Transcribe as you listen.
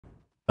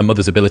a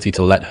mother's ability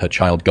to let her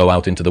child go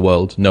out into the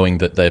world, knowing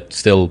that they're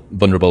still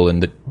vulnerable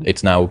and that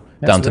it's now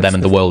down to them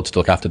and the world to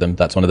look after them.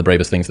 That's one of the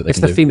bravest things that they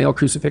can do. It's the female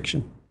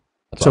crucifixion.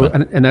 So,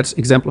 and that's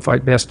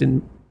exemplified best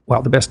in,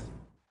 well, the best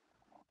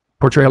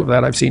portrayal of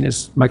that I've seen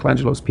is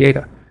Michelangelo's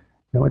Pieta.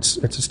 You know, it's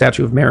a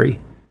statue of Mary,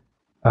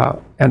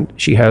 and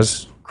she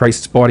has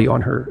Christ's body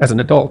on her, as an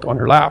adult, on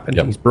her lap, and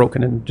he's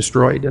broken and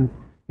destroyed, and,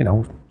 you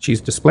know, she's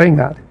displaying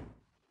that.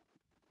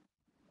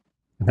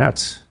 And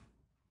that's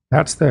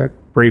the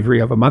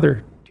bravery of a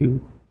mother, to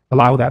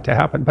allow that to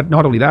happen. But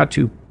not only that,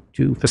 to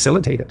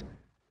facilitate it.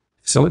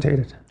 So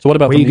what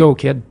about... Way you go,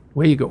 kid.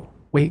 Way you go.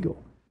 Way you go.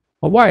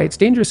 Well, why? It's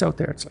dangerous out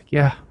there. It's like,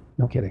 yeah,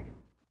 no kidding.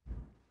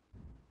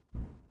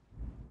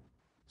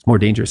 It's more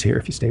dangerous here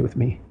if you stay with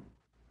me.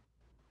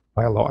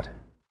 By a lot.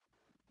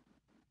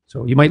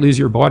 So you might lose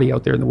your body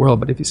out there in the world,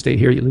 but if you stay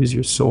here, you lose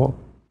your soul.